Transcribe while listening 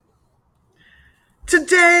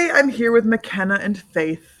Today I'm here with McKenna and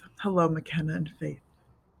Faith. Hello, McKenna and Faith.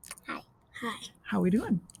 Hi. How are we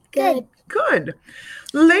doing? Good. Good.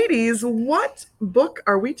 Ladies, what book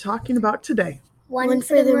are we talking about today? One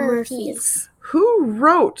for the Murphys. Who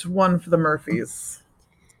wrote One for the Murphys?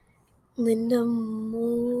 Linda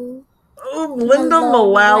Mullally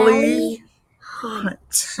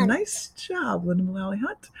Hunt. Nice job, Linda Mullally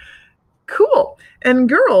Hunt. Cool. And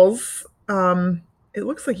girls, it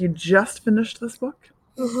looks like you just finished this book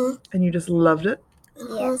and you just loved it.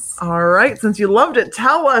 Yes. All right. Since you loved it,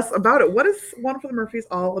 tell us about it. What is One for the Murphys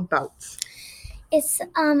all about? It's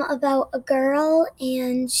about a girl,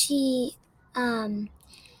 and she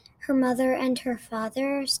her mother and her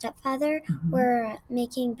stepfather were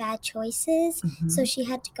making bad choices, so she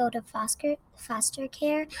had to go to foster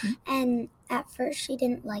care. And at first she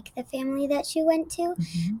didn't like the family that she went to,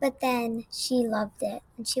 but then she loved it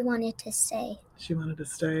and she wanted to stay.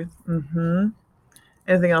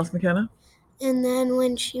 Anything else, McKenna? And then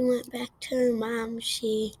when she went back to her mom,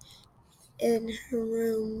 in her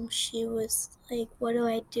room, she was like, what do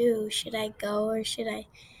I do? Should I go or should I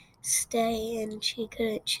stay? And she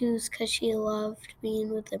couldn't choose because she loved being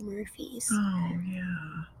with the Murphys. Oh,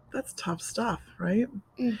 yeah. That's tough stuff, right?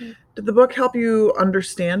 Mm-hmm. Did the book help you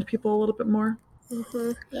understand people a little bit more?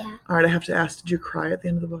 Yeah. All right, I have to ask, did you cry at the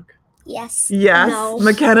end of the book? Yes. Yes. No.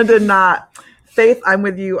 McKenna did not. Faith, I'm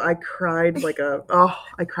with you. I cried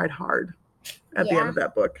I cried hard at the end of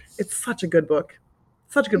that book. It's such a good book.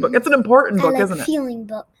 Such a good book. It's an important book, isn't it?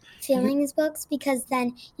 Feelings books, because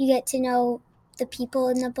then you get to know the people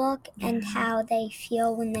in the book and how they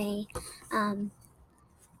feel when they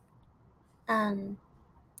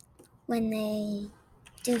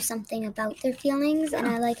do something about their feelings. And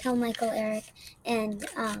I like how Michael, Eric, and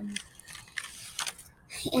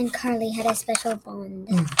Carly had a special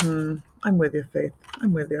bond. I'm with you, Faith.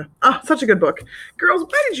 I'm with you. Such a good book. Girls,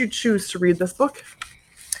 why did you choose to read this book?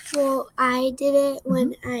 Well, I did it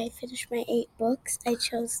when I finished my 8 books. I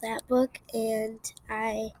chose that book, and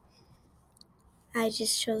I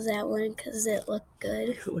just chose that one because it looked good.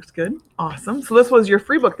 It looks good. Awesome. So this was your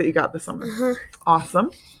free book that you got this summer.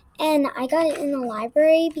 Awesome. And I got it in the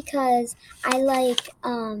library because I like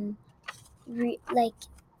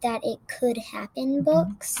that it could happen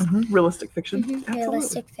books. Realistic fiction. Absolutely.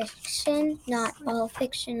 Realistic fiction, not all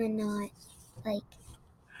fiction and not like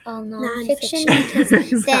all non-fiction, because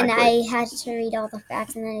Exactly. then I had to read all the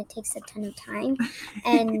facts and then it takes a ton of time.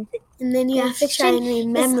 And then you have to try and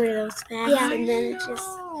remember those facts. Yeah. And then it just...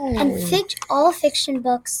 And all fiction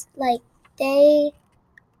books, like I'm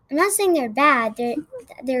not saying they're bad,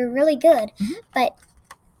 they're really good, but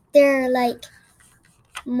they're like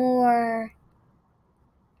more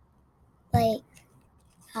like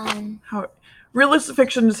how realistic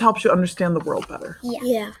fiction just helps you understand the world better.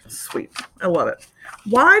 Yeah. Sweet. I love it.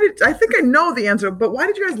 I think I know the answer, but why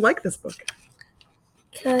did you guys like this book?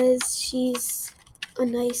 Because she's a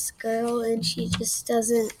nice girl and she just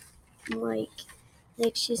doesn't like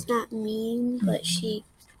she's not mean, but she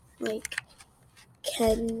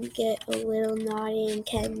can get a little naughty and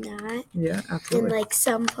can not. Yeah, absolutely. And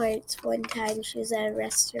some parts, one time she was at a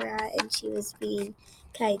restaurant and she was being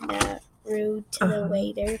kind of rude to the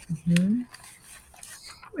waiter. That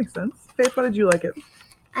makes sense. Faith, why did you like it?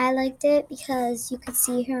 I liked it because you could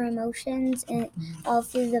see her emotions all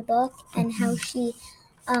through the book, and how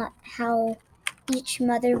how each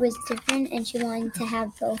mother was different and she wanted to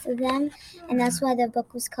have both of them. And that's why the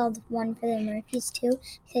book was called One for the Murphys too,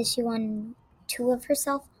 because she wanted 2 of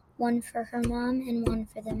herself, one for her mom and one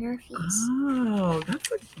for the Murphys. Oh,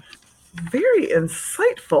 that's very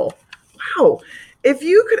insightful. Wow. If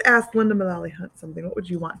you could ask Linda Mullally Hunt something, what would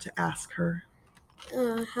you want to ask her?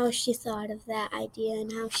 How she thought of that idea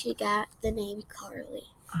and how she got the name Carly.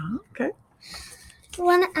 Okay. I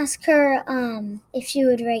want to ask her if she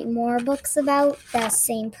would write more books about that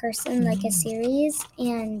same person, like a series,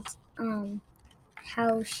 and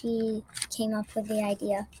how she came up with the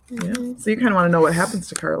idea. Yeah. So you kind of want to know what happens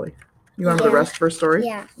to Carly. You want to know the rest of her story?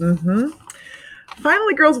 Yeah.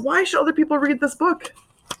 Finally, girls, why should other people read this book?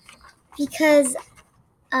 Because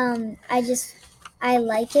I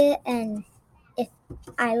like it, and if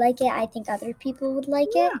I like it, I think other people would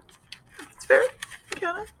like it. It's fair.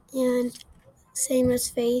 McKenna? And same as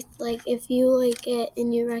Faith, if you like it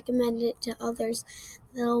and you recommend it to others,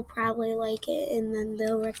 they'll probably like it, and then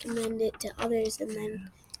they'll recommend it to others, and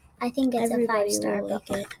then I think it's a everybody 5-star will book.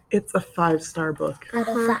 like it. It's a 5-star book. Out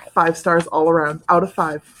of 5. 5 stars all around. Out of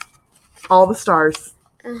 5. All the stars.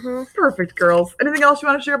 Perfect, girls. Anything else you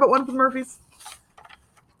want to share about One for the Murphys?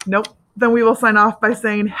 Nope. Then we will sign off by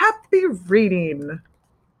saying happy reading.